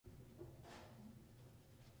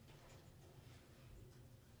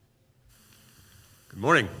Good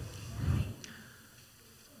morning.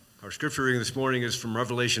 Our scripture reading this morning is from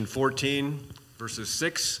Revelation 14, verses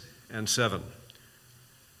 6 and 7.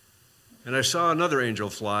 And I saw another angel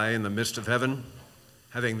fly in the midst of heaven,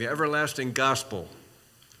 having the everlasting gospel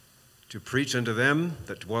to preach unto them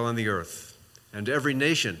that dwell on the earth, and to every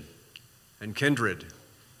nation and kindred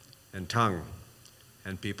and tongue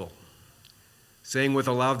and people, saying with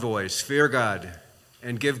a loud voice, Fear God,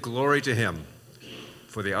 and give glory to him,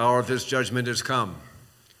 for the hour of his judgment is come,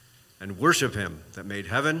 and worship him that made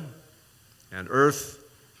heaven and earth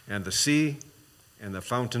and the sea and the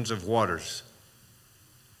fountains of waters.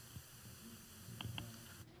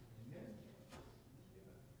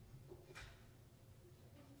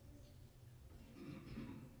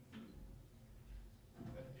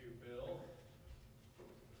 Thank you, Bill. Thank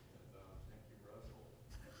you, Russell.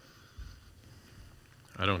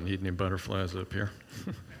 I don't need any butterflies up here.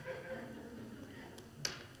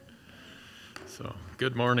 So,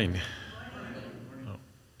 good morning.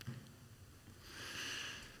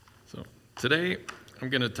 So, today I'm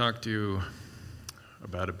going to talk to you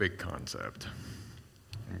about a big concept.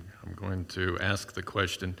 I'm going to ask the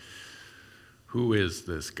question, who is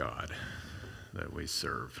this God that we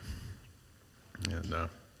serve? And,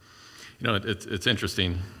 it's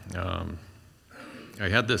interesting. I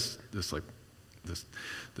had this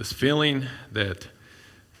feeling that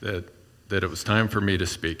it was time for me to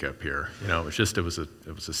speak up here. It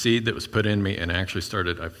was a seed that was put in me, and I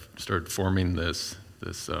started forming this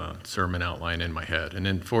sermon outline in my head. And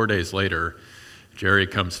then 4 days later, Jerry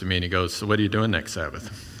comes to me and he goes, "So what are you doing next Sabbath?"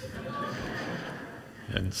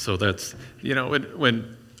 And so that's,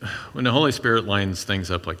 when the Holy Spirit lines things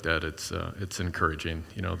up like that, it's encouraging,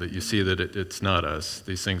 that you see that it's not us.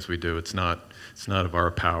 These things we do, it's not of our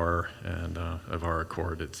power and of our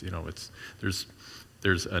accord.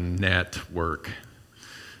 There's a network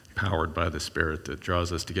powered by the Spirit that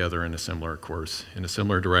draws us together in a similar course, in a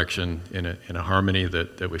similar direction, in a harmony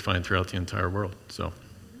that we find throughout the entire world. So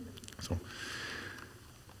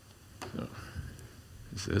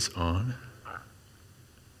is this on?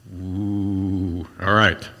 Ooh, all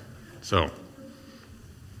right. So I'm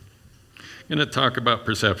going to talk about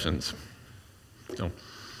perceptions. So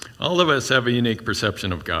all of us have a unique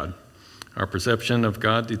perception of God. Our perception of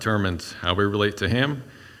God determines how we relate to Him,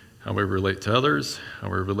 how we relate to others, how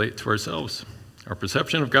we relate to ourselves. Our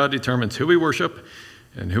perception of God determines who we worship,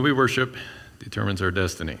 and who we worship determines our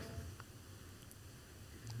destiny.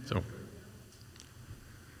 So,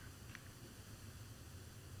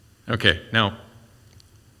 okay, now,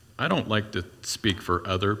 I don't like to speak for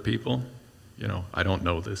other people. I don't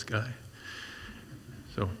know this guy.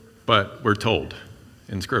 But we're told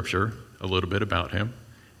in Scripture a little bit about him,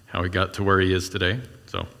 how he got to where he is today.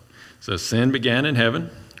 So it says, sin began in heaven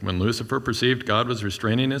when Lucifer perceived God was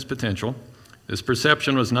restraining his potential. This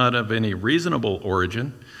perception was not of any reasonable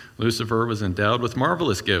origin. Lucifer was endowed with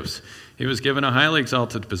marvelous gifts. He was given a highly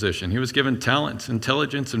exalted position. He was given talents,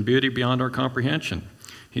 intelligence, and beauty beyond our comprehension.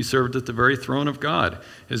 He served at the very throne of God.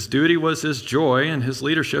 His duty was his joy, and his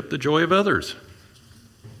leadership the joy of others.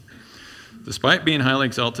 Despite being highly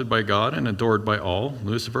exalted by God and adored by all,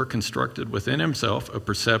 Lucifer constructed within himself a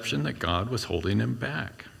perception that God was holding him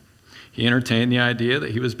back. He entertained the idea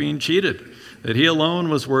that he was being cheated, that he alone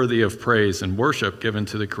was worthy of praise and worship given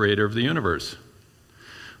to the creator of the universe.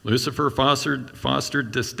 Lucifer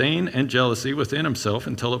fostered disdain and jealousy within himself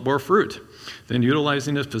until it bore fruit. Then,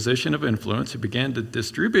 utilizing his position of influence, he began to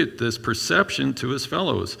distribute this perception to his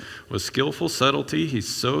fellows. With skillful subtlety, he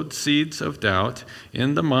sowed seeds of doubt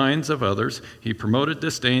in the minds of others. He promoted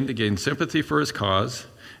disdain to gain sympathy for his cause,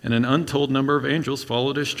 and an untold number of angels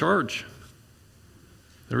followed his charge.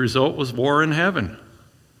 The result was war in heaven.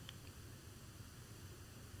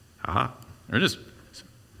 Aha.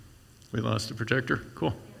 We lost the projector?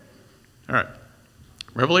 Cool. All right.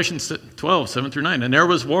 Revelation 12, 7 through 9. And there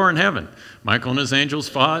was war in heaven. Michael and his angels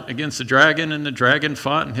fought against the dragon, and the dragon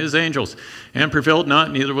fought and his angels, and prevailed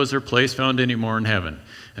not, neither was their place found any more in heaven.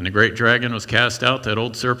 And the great dragon was cast out, that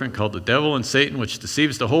old serpent called the devil and Satan, which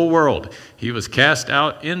deceives the whole world. He was cast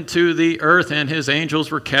out into the earth, and his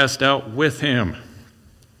angels were cast out with him.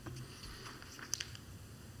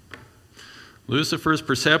 Lucifer's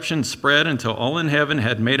perception spread until all in heaven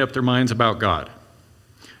had made up their minds about God.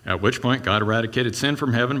 At which point, God eradicated sin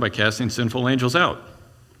from heaven by casting sinful angels out.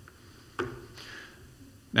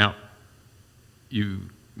 Now, you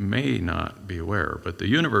may not be aware, but the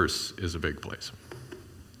universe is a big place.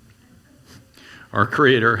 Our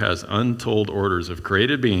Creator has untold orders of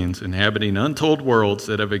created beings inhabiting untold worlds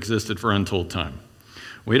that have existed for untold time.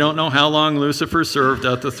 We don't know how long Lucifer served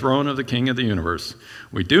at the throne of the King of the universe.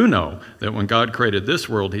 We do know that when God created this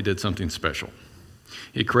world, he did something special.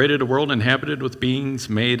 He created a world inhabited with beings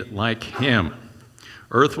made like him.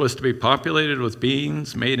 Earth was to be populated with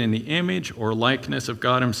beings made in the image or likeness of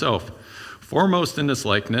God himself. Foremost in this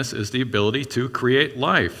likeness is the ability to create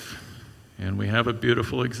life. And we have a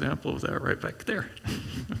beautiful example of that right back there.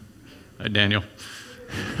 Hi, Daniel.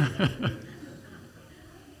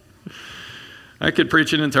 I could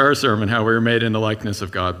preach an entire sermon how we were made in the likeness of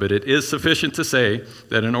God, but it is sufficient to say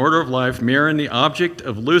that an order of life mirroring the object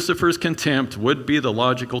of Lucifer's contempt would be the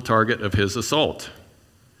logical target of his assault.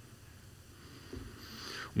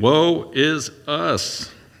 Woe is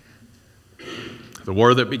us. The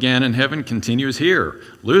war that began in heaven continues here.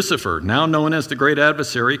 Lucifer, now known as the great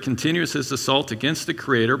adversary, continues his assault against the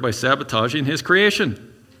Creator by sabotaging his creation.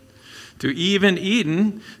 To Eve and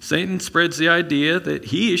Eden, Satan spreads the idea that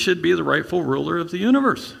he should be the rightful ruler of the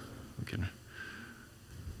universe. Okay.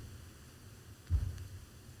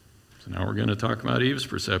 So now we're going to talk about Eve's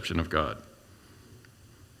perception of God.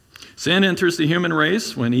 Sin enters the human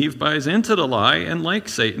race when Eve buys into the lie and, like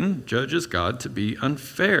Satan, judges God to be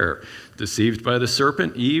unfair. Deceived by the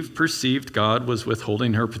serpent, Eve perceived God was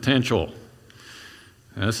withholding her potential.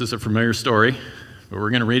 Now, this is a familiar story, but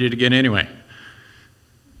we're going to read it again anyway.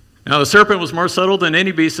 Now the serpent was more subtle than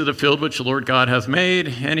any beast of the field which the Lord God hath made.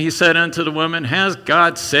 And he said unto the woman, Has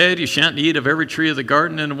God said, You shan't eat of every tree of the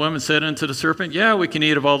garden? And the woman said unto the serpent, Yeah, we can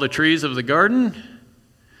eat of all the trees of the garden.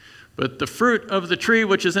 But the fruit of the tree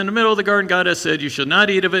which is in the middle of the garden, God has said, You shall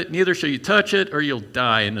not eat of it, neither shall you touch it, or you'll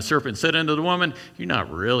die. And the serpent said unto the woman, You're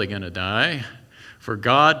not really going to die. For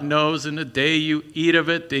God knows in the day you eat of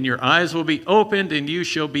it, then your eyes will be opened, and you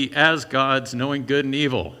shall be as gods, knowing good and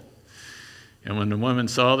evil. And when the woman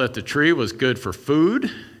saw that the tree was good for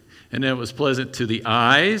food, and it was pleasant to the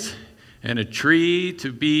eyes, and a tree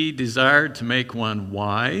to be desired to make one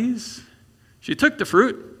wise, she took the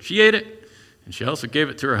fruit, she ate it, and she also gave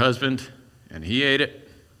it to her husband, and he ate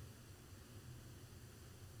it.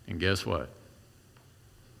 And guess what?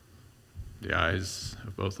 The eyes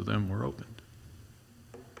of both of them were opened.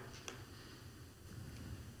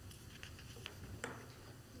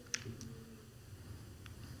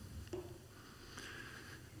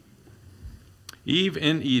 Eve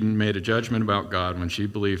in Eden made a judgment about God when she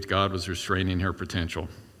believed God was restraining her potential.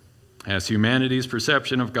 Has humanity's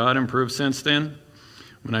perception of God improved since then?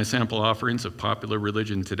 When I sample offerings of popular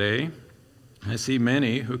religion today, I see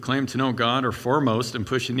many who claim to know God are foremost in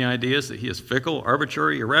pushing the ideas that he is fickle,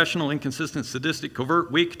 arbitrary, irrational, inconsistent, sadistic,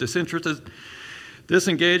 covert, weak, disinterested,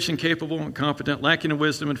 disengaged, incapable, incompetent, lacking in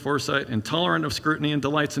wisdom and foresight, intolerant of scrutiny, and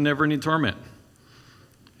delights in never-ending torment.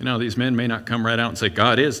 You know, these men may not come right out and say,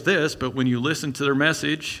 God is this, but when you listen to their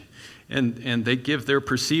message and they give their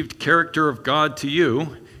perceived character of God to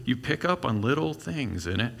you, you pick up on little things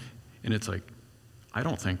in it, and it's like, I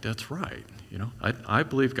don't think that's right. You know, I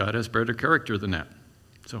believe God has better character than that.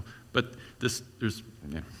 So, but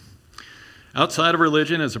outside of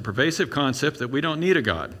religion is a pervasive concept that we don't need a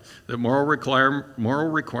God, that moral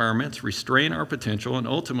requirements restrain our potential and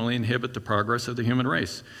ultimately inhibit the progress of the human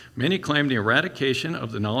race. Many claim the eradication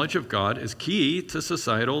of the knowledge of God is key to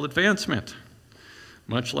societal advancement.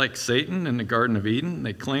 Much like Satan in the Garden of Eden,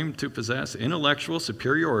 they claim to possess intellectual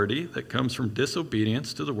superiority that comes from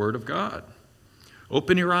disobedience to the Word of God.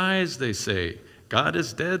 Open your eyes, they say. God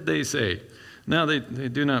is dead, they say. Now, they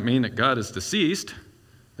do not mean that God is deceased.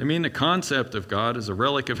 They mean the concept of God is a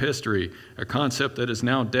relic of history, a concept that is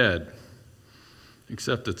now dead.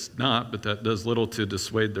 Except it's not, but that does little to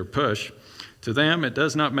dissuade their push. To them, it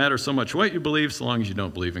does not matter so much what you believe, so long as you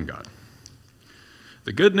don't believe in God.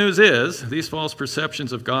 The good news is, these false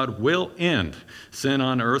perceptions of God will end. Sin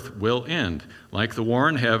on earth will end. Like the war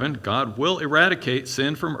in heaven, God will eradicate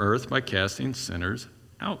sin from earth by casting sinners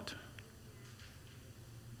out.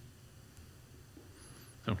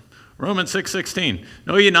 Romans 6:16,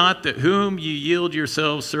 know ye not that whom ye yield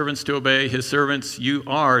yourselves servants to obey, his servants you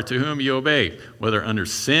are to whom you obey, whether under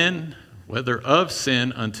sin, whether of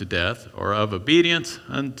sin unto death, or of obedience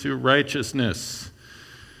unto righteousness.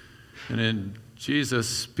 And in Jesus,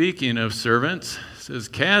 speaking of servants, says,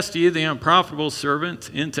 cast ye the unprofitable servant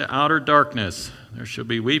into outer darkness. There shall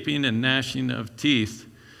be weeping and gnashing of teeth.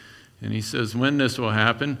 And he says, when this will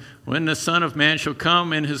happen, when the Son of Man shall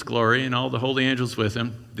come in his glory and all the holy angels with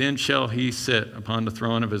him, then shall he sit upon the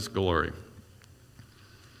throne of his glory.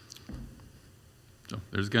 So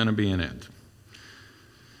there's going to be an end.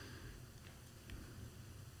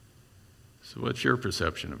 So what's your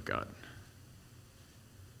perception of God?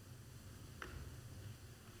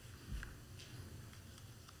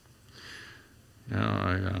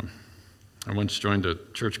 Now, I once joined a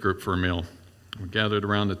church group for a meal. We gathered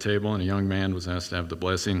around the table, and a young man was asked to have the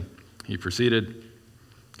blessing. He proceeded,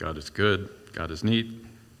 God is good, God is neat.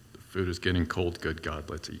 The food is getting cold. Good God,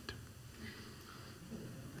 let's eat.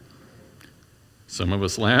 Some of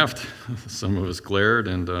us laughed, some of us glared,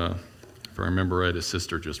 and if I remember right, his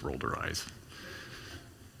sister just rolled her eyes.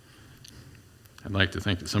 I'd like to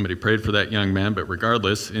think that somebody prayed for that young man, but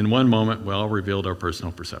regardless, in one moment, we all revealed our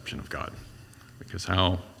personal perception of God, because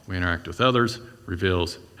how we interact with others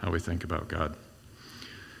reveals how we think about God.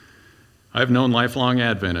 I've known lifelong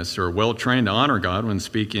Adventists who are well trained to honor God when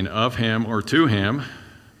speaking of him or to him,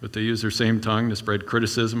 but they use their same tongue to spread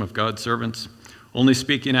criticism of God's servants. Only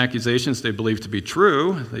speaking accusations they believe to be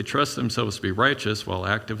true, they trust themselves to be righteous while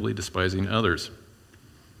actively despising others.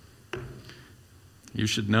 You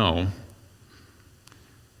should know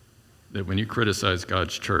that when you criticize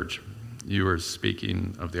God's church, you are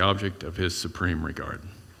speaking of the object of his supreme regard.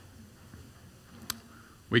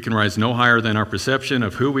 We can rise no higher than our perception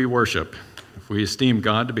of who we worship. If we esteem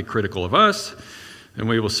God to be critical of us, then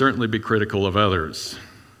we will certainly be critical of others.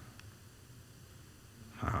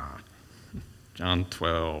 John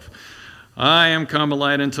 12. I am come a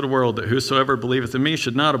light into the world, that whosoever believeth in me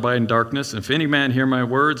should not abide in darkness. If any man hear my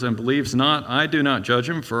words and believes not, I do not judge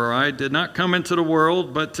him, for I did not come into the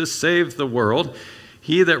world, but to save the world.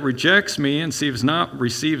 He that rejects me and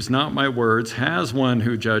receives not my words has one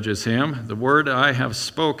who judges him. The word I have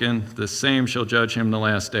spoken, the same shall judge him the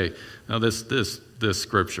last day. Now this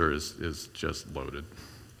scripture is just loaded.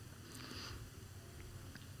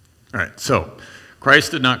 All right, so Christ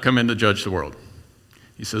did not come in to judge the world.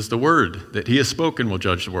 He says the word that he has spoken will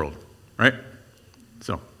judge the world, right?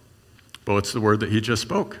 So, but what's the word that he just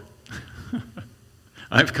spoke?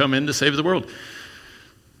 I've come in to save the world.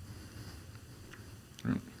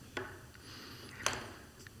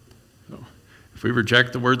 So, if we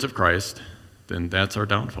reject the words of Christ, then that's our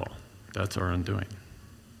downfall. That's our undoing.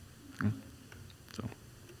 So,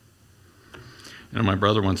 my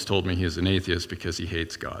brother once told me he is an atheist because he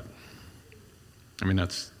hates God. I mean,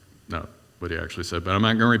 that's not what he actually said, but I'm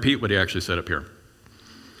not going to repeat what he actually said up here.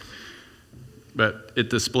 But it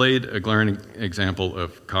displayed a glaring example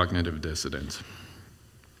of cognitive dissonance.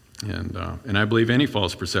 And I believe any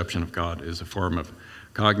false perception of God is a form of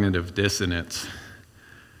cognitive dissonance.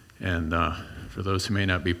 And for those who may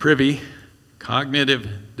not be privy,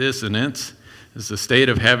 cognitive dissonance is the state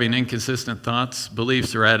of having inconsistent thoughts,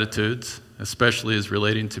 beliefs, or attitudes, especially as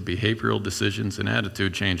relating to behavioral decisions and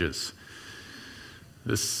attitude changes.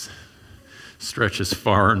 This stretches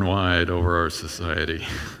far and wide over our society.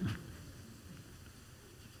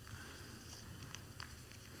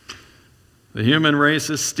 The human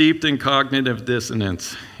race is steeped in cognitive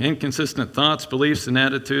dissonance. Inconsistent thoughts, beliefs, and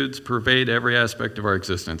attitudes pervade every aspect of our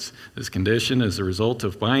existence. This condition is a result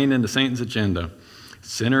of buying into Satan's agenda.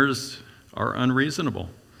 Sinners are unreasonable.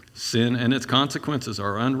 Sin and its consequences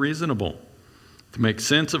are unreasonable. To make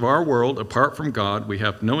sense of our world apart from God, we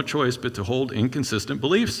have no choice but to hold inconsistent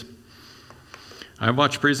beliefs. I've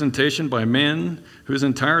watched presentation by men whose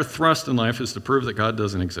entire thrust in life is to prove that God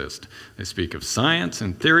doesn't exist. They speak of science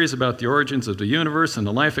and theories about the origins of the universe and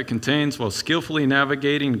the life it contains while skillfully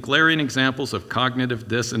navigating glaring examples of cognitive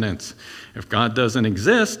dissonance. If God doesn't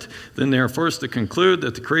exist, then they are forced to conclude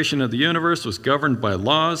that the creation of the universe was governed by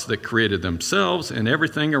laws that created themselves and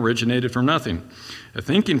everything originated from nothing. A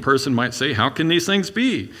thinking person might say, how can these things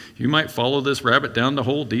be? You might follow this rabbit down the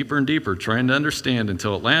hole deeper and deeper, trying to understand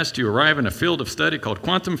until at last you arrive in a field of study called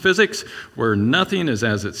quantum physics, where nothing is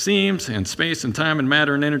as it seems, and space and time and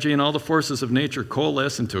matter and energy and all the forces of nature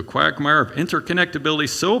coalesce into a quagmire of interconnectability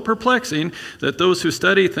so perplexing that those who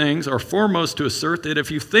study things are foremost to assert that if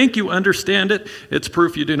you think you understand it, it's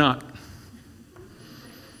proof you do not.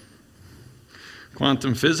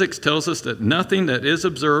 Quantum physics tells us that nothing that is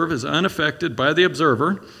observed is unaffected by the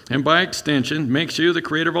observer, and by extension makes you the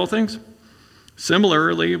creator of all things.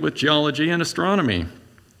 Similarly with geology and astronomy.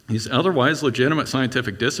 These otherwise legitimate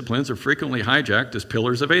scientific disciplines are frequently hijacked as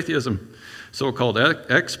pillars of atheism. So-called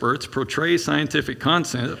experts portray scientific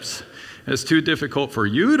concepts as too difficult for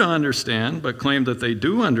you to understand, but claim that they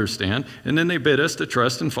do understand, and then they bid us to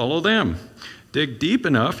trust and follow them. Dig deep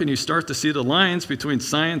enough and you start to see the lines between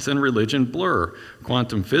science and religion blur.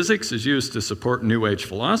 Quantum physics is used to support New Age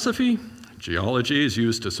philosophy. Geology is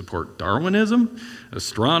used to support Darwinism.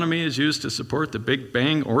 Astronomy is used to support the Big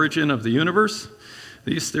Bang origin of the universe.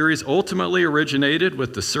 These theories ultimately originated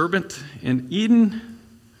with the serpent in Eden.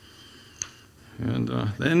 And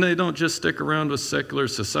then they don't just stick around with secular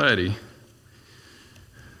society.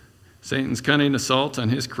 Satan's cunning assault on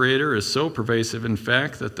his creator is so pervasive, in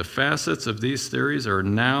fact, that the facets of these theories are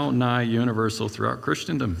now nigh universal throughout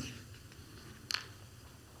Christendom.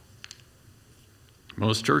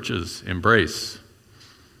 Most churches embrace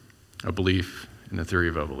a belief in the theory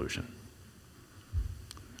of evolution.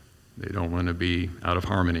 They don't want to be out of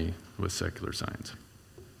harmony with secular science.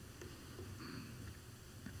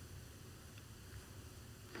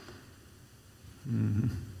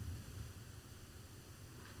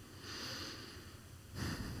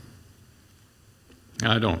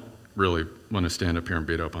 I don't really want to stand up here and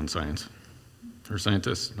beat up on science or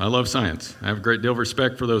scientists. I love science. I have a great deal of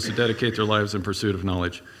respect for those who dedicate their lives in pursuit of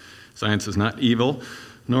knowledge. Science is not evil,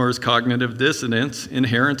 nor is cognitive dissonance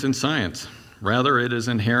inherent in science. Rather, it is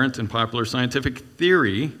inherent in popular scientific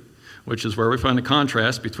theory, which is where we find a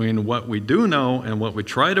contrast between what we do know and what we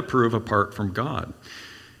try to prove apart from God.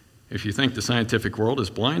 If you think the scientific world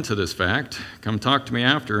is blind to this fact, come talk to me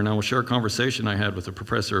after, and I will share a conversation I had with a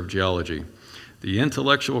professor of geology. The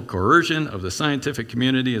intellectual coercion of the scientific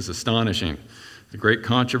community is astonishing. The great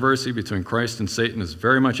controversy between Christ and Satan is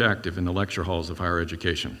very much active in the lecture halls of higher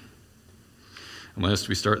education. Unless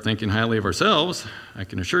we start thinking highly of ourselves, I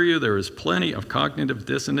can assure you there is plenty of cognitive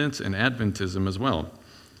dissonance in Adventism as well.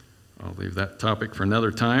 I'll leave that topic for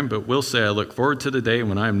another time, but will say I look forward to the day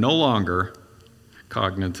when I am no longer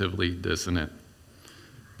cognitively dissonant.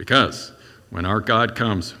 Because when our God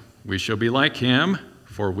comes, we shall be like him,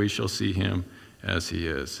 for we shall see him as he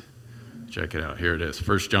is. Check it out. Here it is.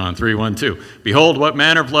 1 John 3:1-2. Behold, what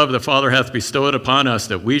manner of love the Father hath bestowed upon us,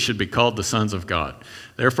 that we should be called the sons of God.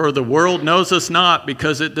 Therefore the world knows us not,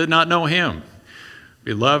 because it did not know him.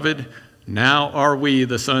 Beloved, now are we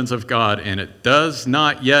the sons of God, and it does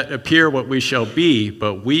not yet appear what we shall be,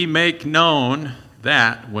 but we make known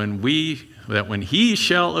that when he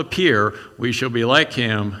shall appear, we shall be like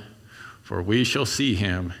him, for we shall see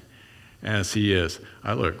him as he is.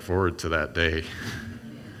 I look forward to that day.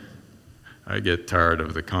 I get tired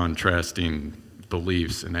of the contrasting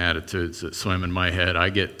beliefs and attitudes that swim in my head. I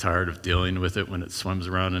get tired of dealing with it when it swims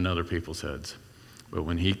around in other people's heads. But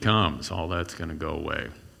when he comes, all that's going to go away.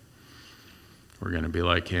 We're going to be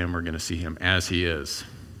like him. We're going to see him as he is.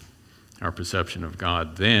 Our perception of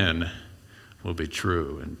God then will be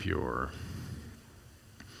true and pure.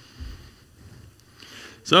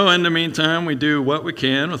 So in the meantime, we do what we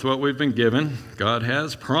can with what we've been given. God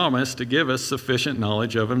has promised to give us sufficient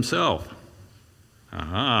knowledge of himself.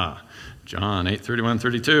 John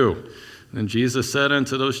 8:31-32. Then Jesus said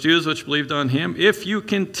unto those Jews which believed on him, if you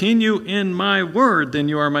continue in my word, then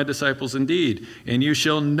you are my disciples indeed, and you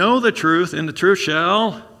shall know the truth, and the truth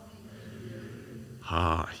shall...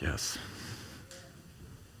 yes.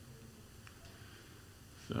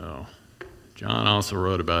 So, John also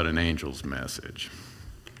wrote about an angel's message.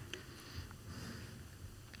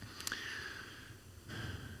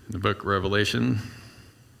 In the book of Revelation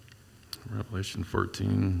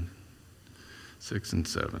 14, 6 and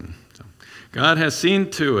 7. So, God has seen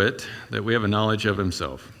to it that we have a knowledge of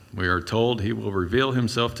himself. We are told he will reveal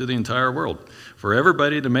himself to the entire world, for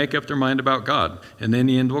everybody to make up their mind about God, and then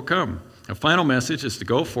the end will come. A final message is to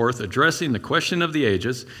go forth addressing the question of the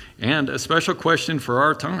ages and a special question for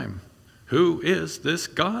our time. Who is this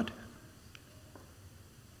God?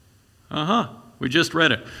 We just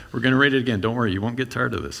read it. We're going to read it again. Don't worry, you won't get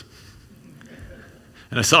tired of this.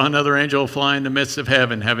 And I saw another angel fly in the midst of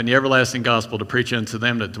heaven, having the everlasting gospel to preach unto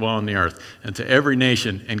them that dwell on the earth, and to every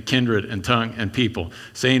nation and kindred and tongue and people,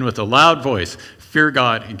 saying with a loud voice, fear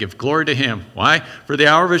God and give glory to him. Why? For the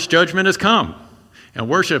hour of his judgment has come, and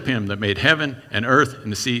worship him that made heaven and earth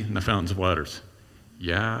and the sea and the fountains of waters.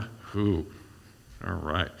 Yahoo. All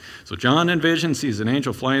right. So John in vision sees an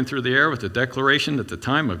angel flying through the air with a declaration that the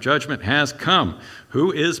time of judgment has come.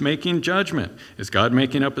 Who is making judgment? Is God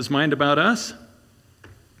making up his mind about us?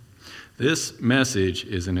 This message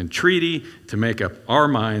is an entreaty to make up our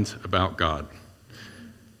minds about God.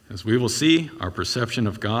 As we will see, our perception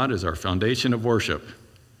of God is our foundation of worship.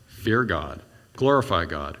 Fear God, glorify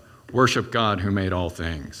God, worship God who made all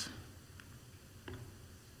things.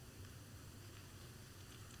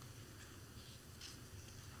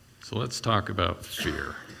 So let's talk about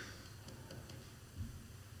fear.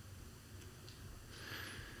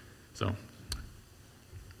 So,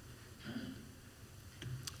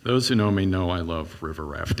 those who know me know I love river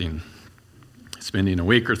rafting. Spending a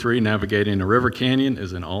week or 3 navigating a river canyon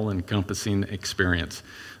is an all-encompassing experience.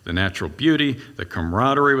 The natural beauty, the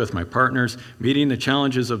camaraderie with my partners, meeting the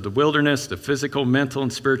challenges of the wilderness, the physical, mental,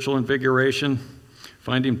 and spiritual invigoration,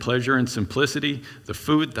 finding pleasure in simplicity, the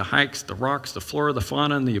food, the hikes, the rocks, the flora, the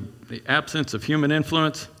fauna, and the absence of human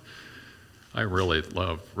influence. I really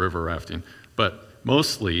love river rafting, but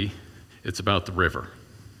mostly it's about the river,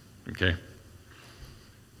 okay?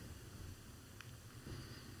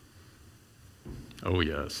 Oh,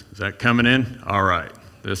 yes. Is that coming in? All right.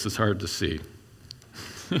 This is hard to see.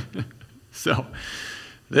 So,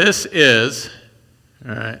 this is,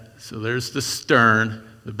 all right, so there's the stern.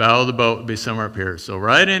 The bow of the boat would be somewhere up here. So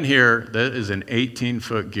right in here, that is an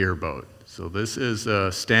 18-foot gear boat. So this is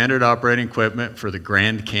standard operating equipment for the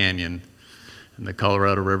Grand Canyon and the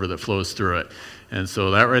Colorado River that flows through it. And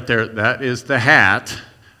so that right there, that is the hat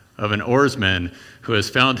of an oarsman who has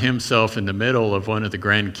found himself in the middle of one of the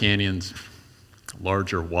Grand Canyon's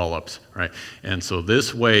larger wallops, right? And so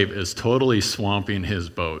this wave is totally swamping his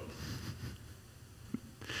boat.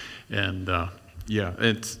 And yeah,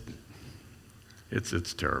 it's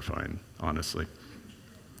terrifying, honestly.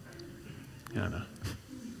 Yeah.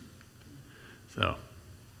 So,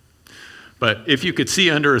 but if you could see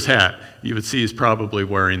under his hat, you would see he's probably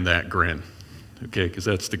wearing that grin, okay? Because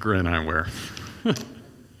that's the grin I wear.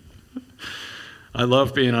 I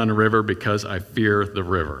love being on a river because I fear the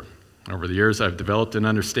river. Over the years, I've developed an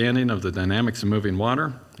understanding of the dynamics of moving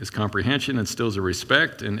water. Its comprehension instills a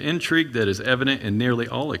respect and intrigue that is evident in nearly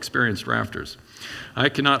all experienced rafters. I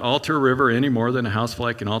cannot alter a river any more than a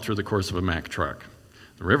housefly can alter the course of a Mack truck.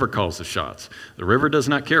 The river calls the shots. The river does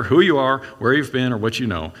not care who you are, where you've been, or what you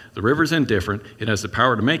know. The river's indifferent. It has the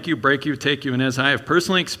power to make you, break you, take you, and as I have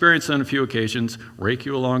personally experienced on a few occasions, rake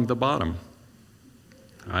you along the bottom.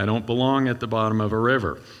 I don't belong at the bottom of a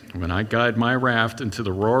river. When I guide my raft into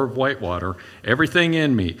the roar of white water, everything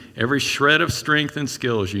in me, every shred of strength and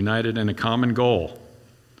skill is united in a common goal.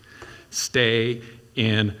 Stay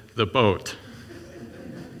in the boat.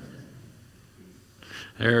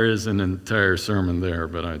 There is an entire sermon there,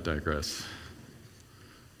 but I digress.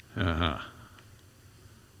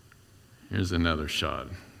 Here's another shot.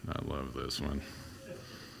 I love this one.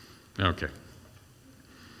 Okay.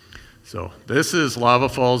 So this is Lava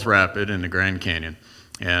Falls Rapid in the Grand Canyon.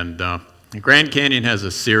 And the Grand Canyon has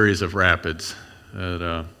a series of rapids at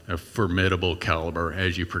a formidable caliber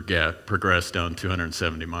as you progress down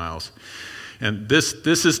 270 miles. And this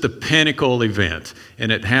is the pinnacle event,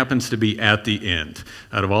 and it happens to be at the end.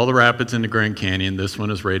 Out of all the rapids in the Grand Canyon, this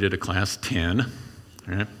one is rated a class 10.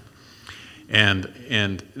 Right?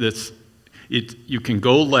 And you can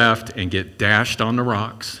go left and get dashed on the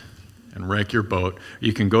rocks and wreck your boat.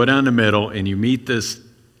 You can go down the middle and you meet this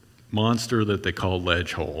monster that they call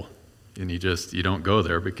ledge hole. And you don't go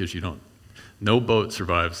there because no boat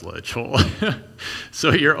survives ledge hole.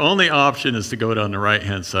 So your only option is to go down the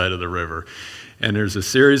right-hand side of the river. And there's a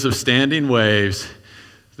series of standing waves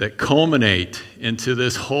that culminate into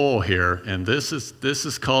this hole here, and this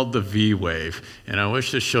is called the V wave. And I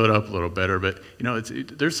wish this showed up a little better, but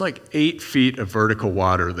there's like 8 feet of vertical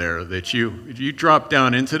water there that you drop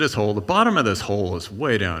down into this hole. The bottom of this hole is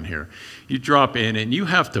way down here. You drop in, and you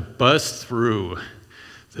have to bust through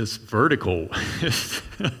this vertical.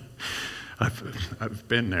 I've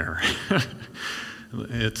been there.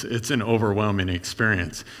 It's an overwhelming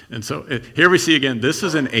experience. And so here we see again, this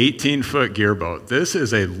is an 18-foot gear boat. This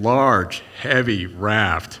is a large, heavy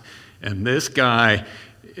raft. And this guy,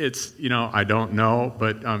 I don't know,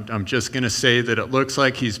 but I'm just going to say that it looks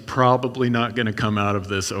like he's probably not going to come out of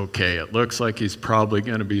this okay. It looks like he's probably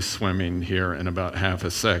going to be swimming here in about half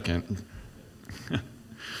a second.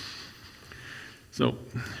 So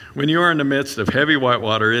when you are in the midst of heavy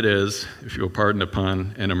whitewater, it is, if you'll pardon the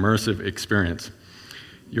pun, an immersive experience.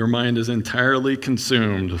 Your mind is entirely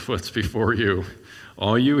consumed with what's before you.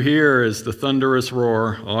 All you hear is the thunderous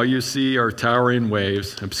roar. All you see are towering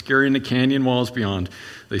waves, obscuring the canyon walls beyond.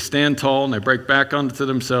 They stand tall and they break back onto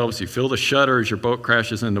themselves. You feel the shudder as your boat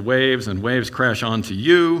crashes into waves, and waves crash onto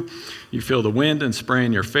you. You feel the wind and spray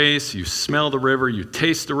in your face. You smell the river. You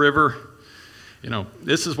taste the river.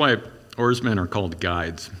 This is why oarsmen are called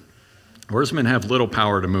guides. Oarsmen have little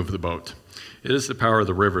power to move the boat. It is the power of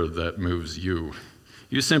the river that moves you.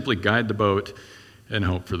 You simply guide the boat and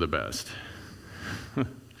hope for the best.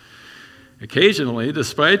 Occasionally,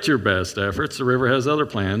 despite your best efforts, the river has other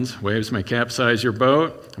plans. Waves may capsize your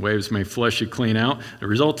boat. Waves may flush you clean out. The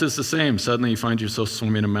result is the same. Suddenly, you find yourself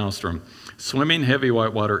swimming a maelstrom. Swimming heavy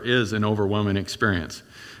whitewater is an overwhelming experience.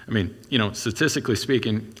 Statistically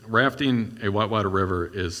speaking, rafting a whitewater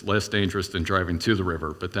river is less dangerous than driving to the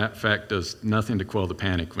river, but that fact does nothing to quell the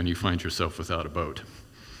panic when you find yourself without a boat.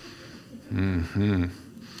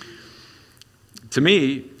 To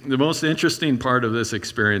me, the most interesting part of this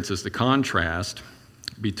experience is the contrast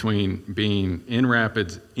between being in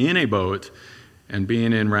rapids in a boat and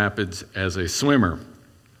being in rapids as a swimmer.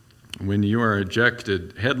 When you are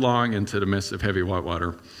ejected headlong into the midst of heavy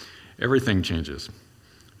whitewater, everything changes.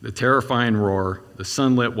 The terrifying roar, the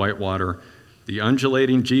sunlit whitewater, the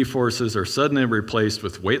undulating G-forces are suddenly replaced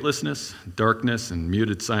with weightlessness, darkness, and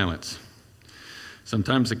muted silence.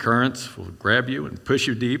 Sometimes the currents will grab you and push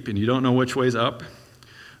you deep, and you don't know which way's up.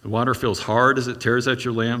 The water feels hard as it tears at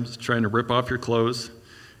your limbs, trying to rip off your clothes.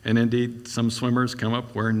 And indeed, some swimmers come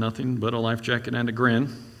up wearing nothing but a life jacket and a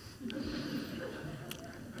grin.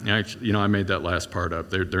 Actually, I made that last part up.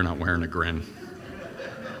 They're not wearing a grin.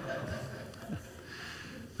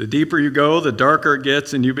 The deeper you go, the darker it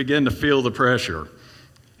gets, and you begin to feel the pressure.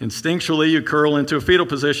 Instinctually, you curl into a fetal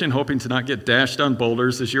position, hoping to not get dashed on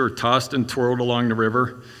boulders as you are tossed and twirled along the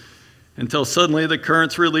river, until suddenly the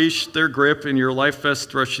currents release their grip and your life vest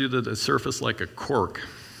thrusts you to the surface like a cork.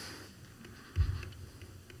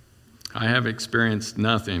 I have experienced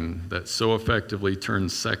nothing that so effectively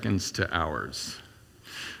turns seconds to hours.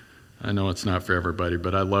 I know it's not for everybody,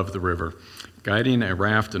 but I love the river. Guiding a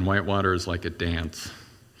raft in whitewater is like a dance.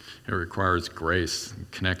 It requires grace,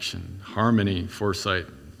 connection, harmony, foresight,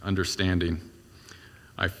 understanding.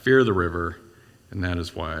 I fear the river, and that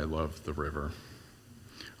is why I love the river.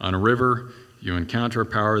 On a river, you encounter a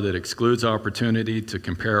power that excludes opportunity to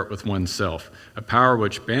compare it with oneself, a power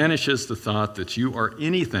which banishes the thought that you are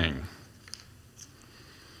anything.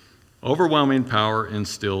 Overwhelming power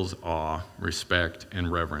instills awe, respect,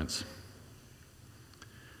 and reverence.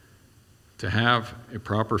 To have a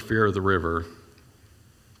proper fear of the river,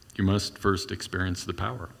 you must first experience the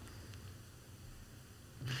power.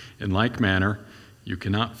 In like manner, you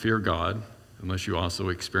cannot fear God unless you also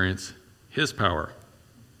experience His power.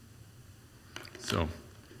 So,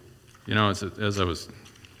 as I was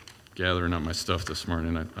gathering up my stuff this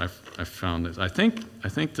morning, I found this. I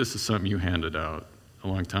think this is something you handed out a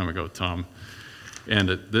long time ago, Tom.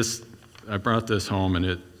 And I brought this home,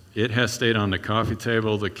 and it has stayed on the coffee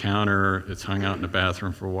table, the counter. It's hung out in the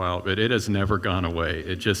bathroom for a while, but it has never gone away.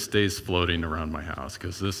 It just stays floating around my house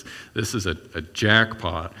because this is a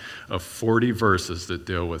jackpot of 40 verses that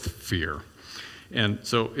deal with fear. And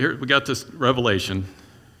so here we got this revelation,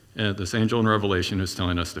 this angel in Revelation who's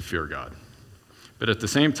telling us to fear God. But at the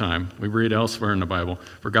same time, we read elsewhere in the Bible,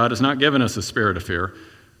 for God has not given us a spirit of fear,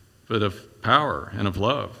 but of power and of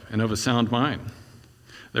love and of a sound mind.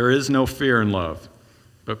 There is no fear in love,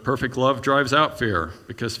 but perfect love drives out fear,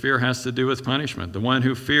 because fear has to do with punishment. The one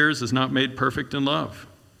who fears is not made perfect in love.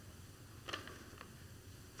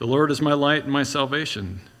 The Lord is my light and my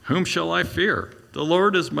salvation. Whom shall I fear? The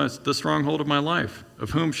Lord is the stronghold of my life.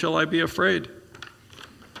 Of whom shall I be afraid?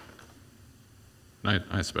 I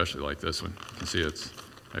especially like this one. You can see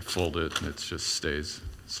I fold it and it just stays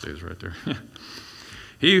right there.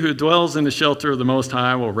 He who dwells in the shelter of the Most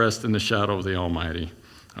High will rest in the shadow of the Almighty.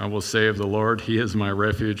 I will say of the Lord, He is my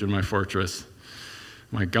refuge and my fortress,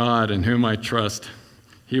 my God in whom I trust.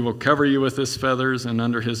 He will cover you with His feathers, and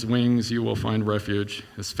under His wings you will find refuge.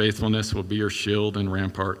 His faithfulness will be your shield and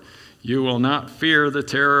rampart. You will not fear the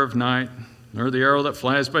terror of night, nor the arrow that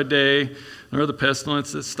flies by day, nor the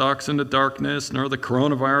pestilence that stalks in the darkness, nor the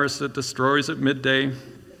coronavirus that destroys at midday.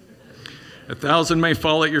 1,000 may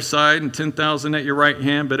fall at your side and 10,000 at your right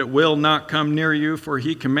hand, but it will not come near you, for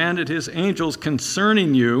He commanded His angels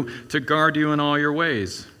concerning you to guard you in all your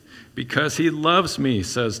ways. Because He loves me,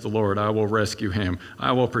 says the Lord, I will rescue Him.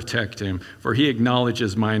 I will protect Him, for He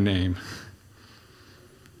acknowledges my name.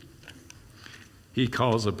 He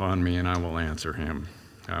calls upon me, and I will answer him.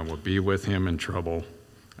 I will be with him in trouble.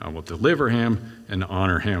 I will deliver him and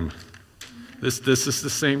honor him. This is the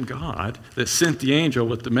same God that sent the angel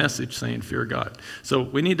with the message saying, fear God. So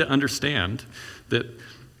we need to understand that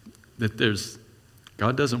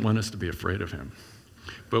God doesn't want us to be afraid of Him.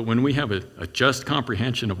 But when we have a just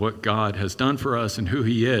comprehension of what God has done for us and who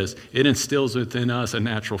He is, it instills within us a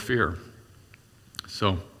natural fear.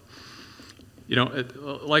 So,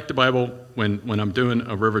 like the Bible, when I'm doing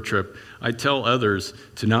a river trip, I tell others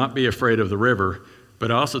to not be afraid of the river,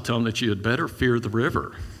 but I also tell them that you had better fear the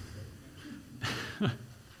river.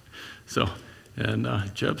 So, and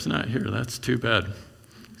Jeb's not here. That's too bad.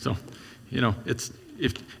 So, it's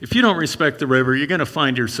if you don't respect the river, you're going to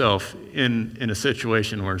find yourself in a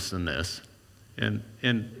situation worse than this. And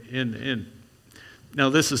now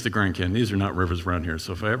this is the Grand Canyon. These are not rivers around here.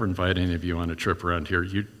 So if I ever invite any of you on a trip around here,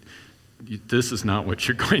 this is not what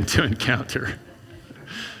you're going to encounter.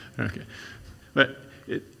 Okay, but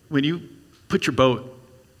when you put your boat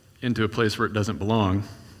into a place where it doesn't belong,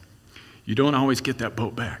 you don't always get that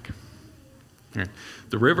boat back. Okay.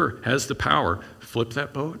 The river has the power. Flip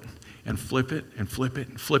that boat and flip it and flip it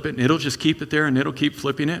and flip it, and it'll just keep it there and it'll keep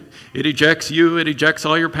flipping it. It ejects you, it ejects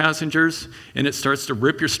all your passengers, and it starts to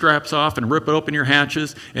rip your straps off and rip open your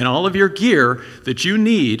hatches, and all of your gear that you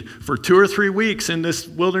need for 2 or 3 weeks in this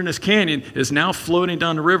wilderness canyon is now floating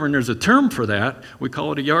down the river, and there's a term for that. We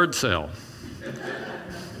call it a yard sale.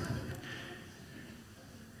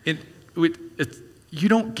 You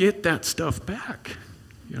don't get that stuff back.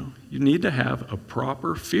 You need to have a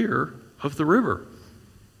proper fear of the river.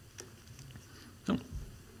 So,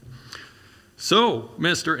 So,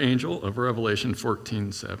 Mr. Angel of Revelation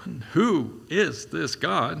 14:7, who is this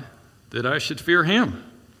God that I should fear him?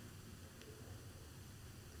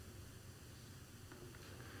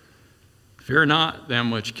 Fear not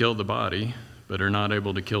them which kill the body, but are not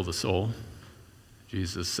able to kill the soul,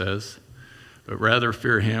 Jesus says, but rather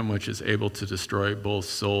fear him which is able to destroy both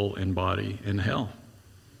soul and body in hell.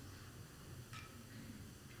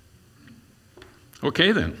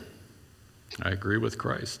 Okay then, I agree with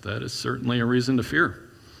Christ. That is certainly a reason to fear.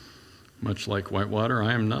 Much like Whitewater,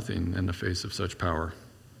 I am nothing in the face of such power.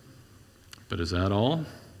 But is that all?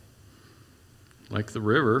 Like the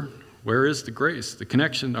river, where is the grace, the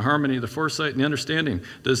connection, the harmony, the foresight, and the understanding?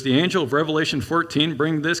 Does the angel of Revelation 14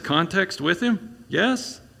 bring this context with him?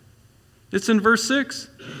 Yes. It's in verse 6.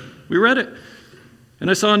 We read it.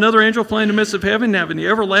 And I saw another angel flying in the midst of heaven, having the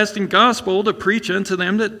everlasting gospel to preach unto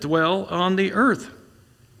them that dwell on the earth.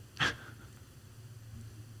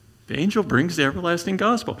 The angel brings the everlasting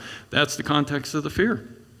gospel. That's the context of the fear.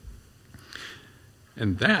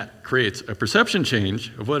 And that creates a perception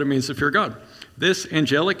change of what it means to fear God. This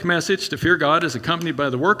angelic message to fear God is accompanied by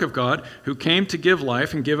the work of God, who came to give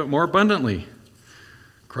life and give it more abundantly.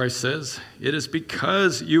 Christ says, "It is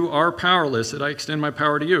because you are powerless that I extend my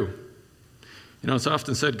power to you." You know, it's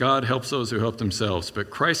often said God helps those who help themselves, but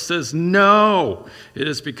Christ says, no, it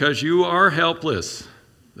is because you are helpless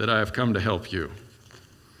that I have come to help you.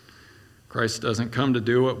 Christ doesn't come to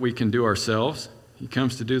do what we can do ourselves. He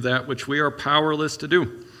comes to do that which we are powerless to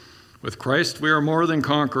do. With Christ, we are more than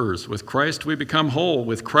conquerors. With Christ, we become whole.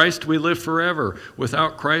 With Christ, we live forever.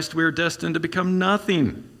 Without Christ, we are destined to become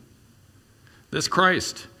nothing. This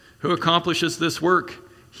Christ, who accomplishes this work,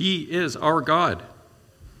 he is our God.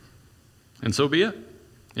 And so be it.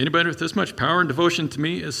 Anybody with this much power and devotion to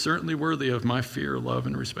me is certainly worthy of my fear, love,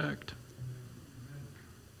 and respect.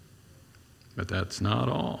 But that's not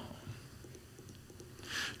all.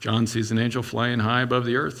 John sees an angel flying high above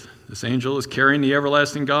the earth. This angel is carrying the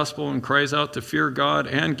everlasting gospel and cries out to fear God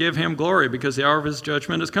and give him glory because the hour of his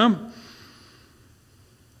judgment has come.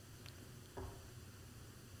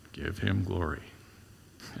 Give him glory.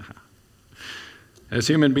 As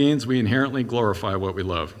human beings, we inherently glorify what we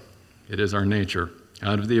love. It is our nature.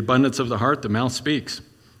 Out of the abundance of the heart, the mouth speaks.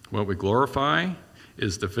 What we glorify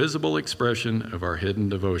is the visible expression of our hidden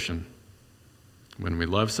devotion. When we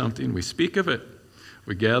love something, we speak of it.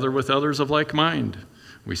 We gather with others of like mind.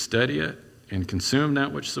 We study it and consume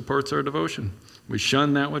that which supports our devotion. We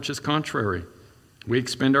shun that which is contrary. We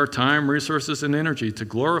expend our time, resources, and energy to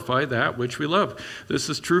glorify that which we love. This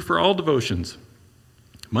is true for all devotions.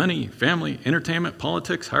 Money, family, entertainment,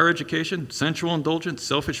 politics, higher education, sensual indulgence,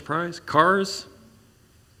 selfish pride, cars,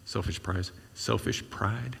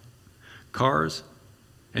 cars,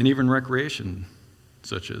 and even recreation,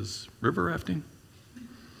 such as river rafting.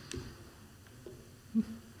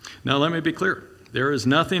 Now, let me be clear. There is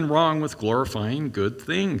nothing wrong with glorifying good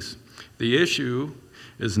things. The issue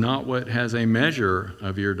is not what has a measure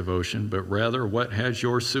of your devotion, but rather what has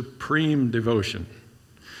your supreme devotion.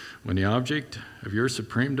 When the object of your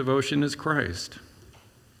supreme devotion is Christ,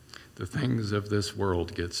 the things of this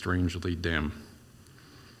world get strangely dim.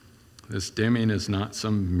 This dimming is not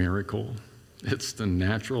some miracle. It's the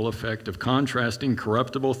natural effect of contrasting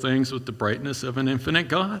corruptible things with the brightness of an infinite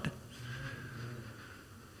God.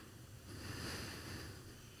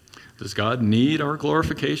 Does God need our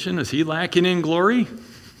glorification? Is he lacking in glory?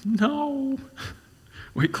 No.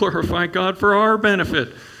 We glorify God for our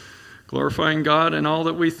benefit. Glorifying God in all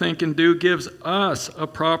that we think and do gives us a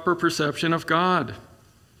proper perception of God.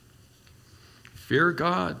 Fear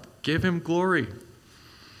God. Give him glory.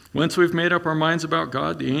 Once we've made up our minds about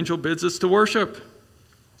God, the angel bids us to worship.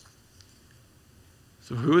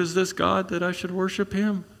 So who is this God that I should worship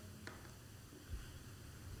him?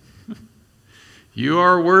 You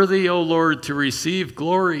are worthy, O Lord, to receive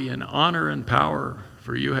glory and honor and power,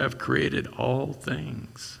 for you have created all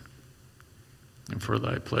things. And for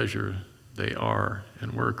thy pleasure they are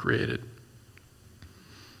and were created.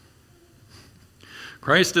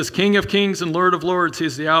 Christ is King of kings and Lord of lords. He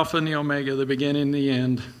is the Alpha and the Omega, the beginning and the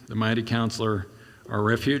end, the mighty counselor, our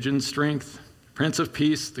refuge and strength, Prince of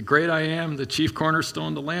Peace, the great I am, the chief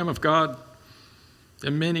cornerstone, the Lamb of God,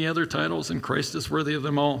 and many other titles, and Christ is worthy of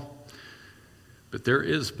them all. But there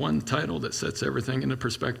is one title that sets everything into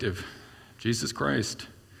perspective. Jesus Christ,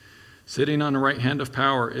 sitting on the right hand of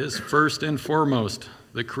power, is first and foremost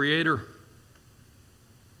the Creator.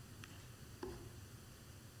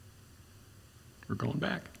 We're going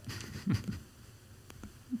back.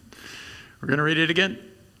 We're going to read it again.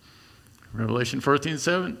 Revelation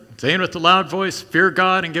 14:7, saying with a loud voice, fear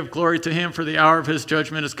God and give glory to him, for the hour of his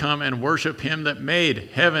judgment has come, and worship him that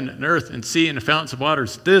made heaven and earth and sea and the fountains of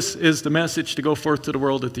waters. This is the message to go forth to the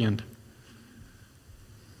world at the end.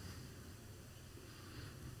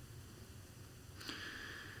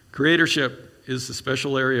 Creatorship is the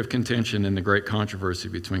special area of contention in the great controversy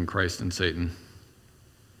between Christ and Satan.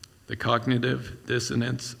 The cognitive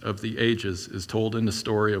dissonance of the ages is told in the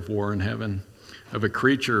story of war in heaven, of a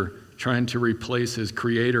creature trying to replace his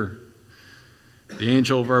creator. The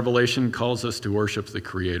angel of Revelation calls us to worship the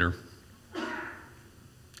Creator.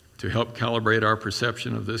 To help calibrate our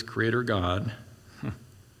perception of this Creator God,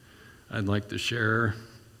 I'd like to share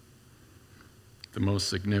the most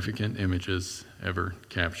significant images ever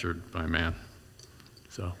captured by man.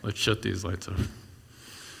 So let's shut these lights off.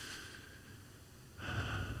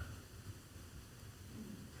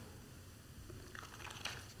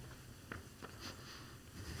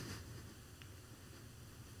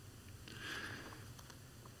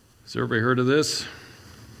 Has everybody heard of this?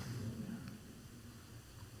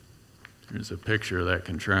 Here's a picture of that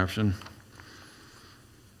contraption.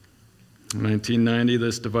 In 1990,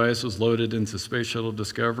 this device was loaded into Space Shuttle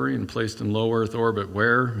Discovery and placed in low Earth orbit,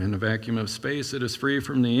 where, in a vacuum of space, it is free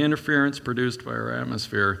from the interference produced by our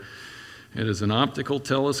atmosphere. It is an optical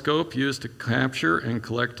telescope used to capture and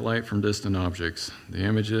collect light from distant objects. The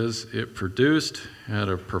images it produced had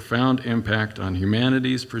a profound impact on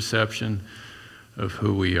humanity's perception of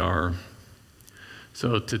who we are.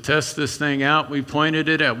 So to test this thing out, we pointed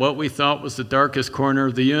it at what we thought was the darkest corner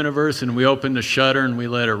of the universe, and we opened the shutter and we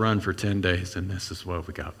let it run for 10 days, and this is what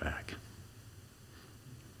we got back.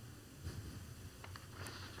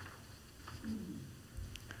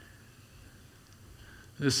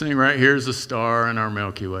 This thing right here is a star in our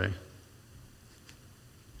Milky Way.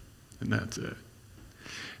 And that's it.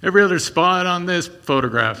 Every other spot on this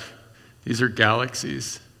photograph, these are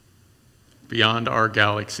galaxies beyond our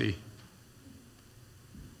galaxy.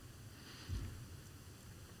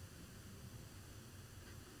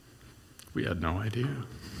 We had no idea.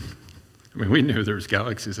 I mean, we knew there was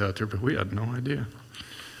galaxies out there, but we had no idea.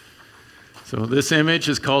 So this image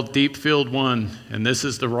is called Deep Field 1, and this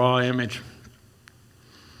is the raw image.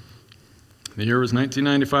 The year was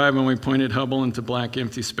 1995 when we pointed Hubble into black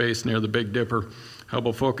empty space near the Big Dipper.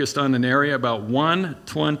 Hubble focused on an area about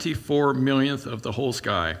 1/24 millionth of the whole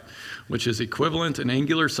sky, which is equivalent in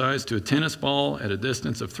angular size to a tennis ball at a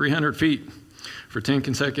distance of 300 feet. For 10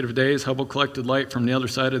 consecutive days, Hubble collected light from the other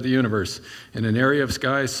side of the universe in an area of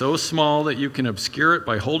sky so small that you can obscure it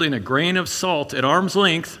by holding a grain of salt at arm's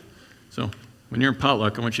length. So when you're in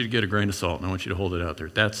potluck, I want you to get a grain of salt, and I want you to hold it out there.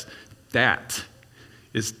 That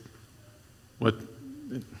is what...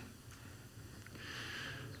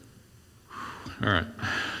 All right.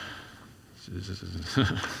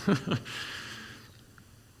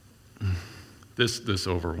 This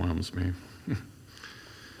overwhelms me.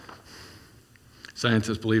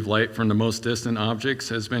 Scientists believe light from the most distant objects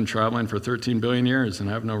has been traveling for 13 billion years, and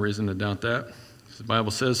I have no reason to doubt that. The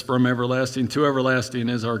Bible says, from everlasting to everlasting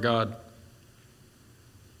is our God.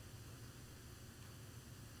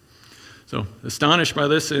 So, astonished by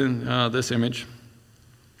this image,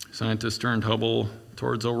 scientists turned Hubble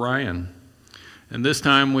towards Orion. And this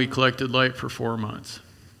time we collected light for 4 months.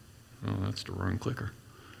 Oh, that's the wrong clicker.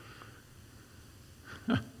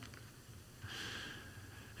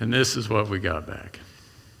 And this is what we got back.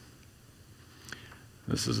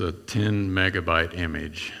 This is a 10 megabyte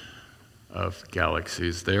image of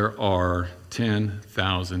galaxies. There are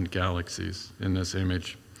 10,000 galaxies in this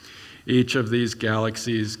image. Each of these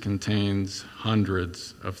galaxies contains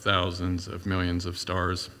hundreds of thousands of millions of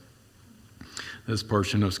stars. This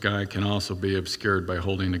portion of sky can also be obscured by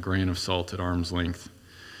holding a grain of salt at arm's length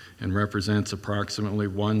and represents approximately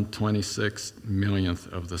 1/26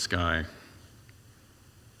 millionth of the sky.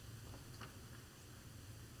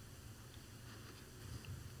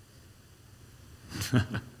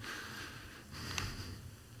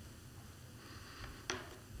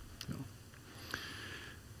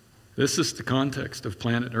 This is the context of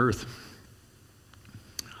planet Earth.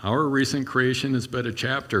 Our recent creation is but a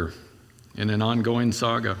chapter in an ongoing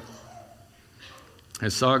saga. A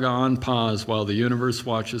saga on pause while the universe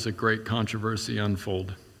watches a great controversy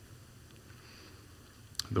unfold.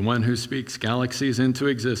 The one who speaks galaxies into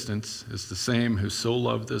existence is the same who so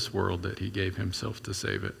loved this world that he gave himself to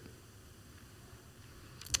save it.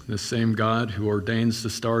 The same God who ordains the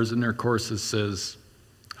stars in their courses says,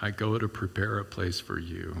 I go to prepare a place for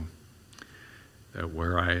you, that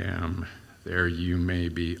where I am, there you may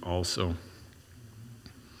be also.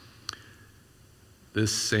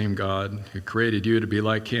 This same God who created you to be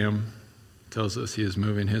like him tells us he is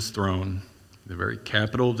moving his throne, the very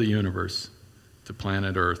capital of the universe, to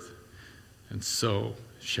planet Earth, and so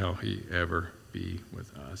shall he ever be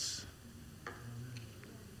with us.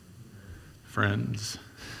 Friends,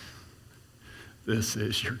 this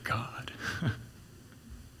is your God.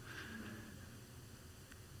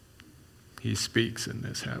 He speaks and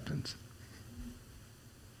this happens.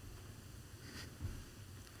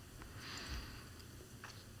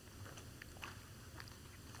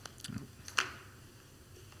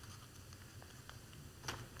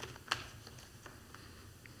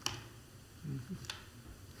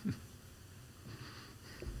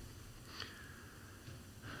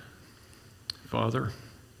 Father,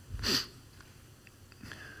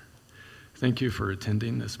 thank you for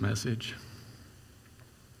attending this message.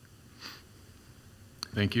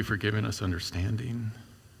 Thank you for giving us understanding.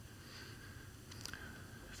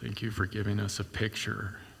 Thank you for giving us a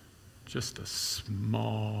picture, just a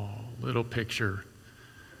small little picture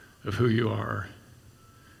of who you are.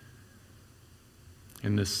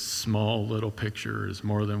 And this small little picture is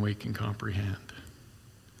more than we can comprehend.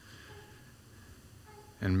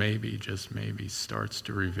 And maybe, just maybe, starts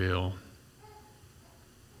to reveal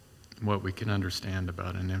what we can understand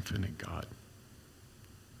about an infinite God.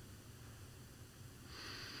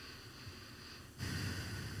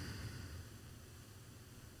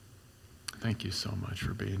 Thank you so much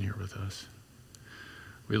for being here with us.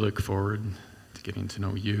 We look forward to getting to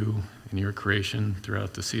know you and your creation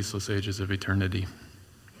throughout the ceaseless ages of eternity.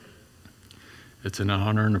 It's an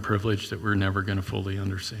honor and a privilege that we're never going to fully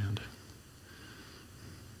understand.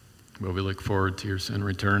 But we look forward to your soon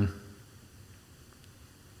return.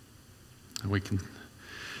 And we can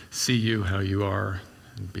see you how you are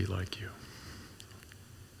and be like you.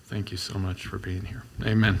 Thank you so much for being here.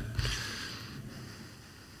 Amen.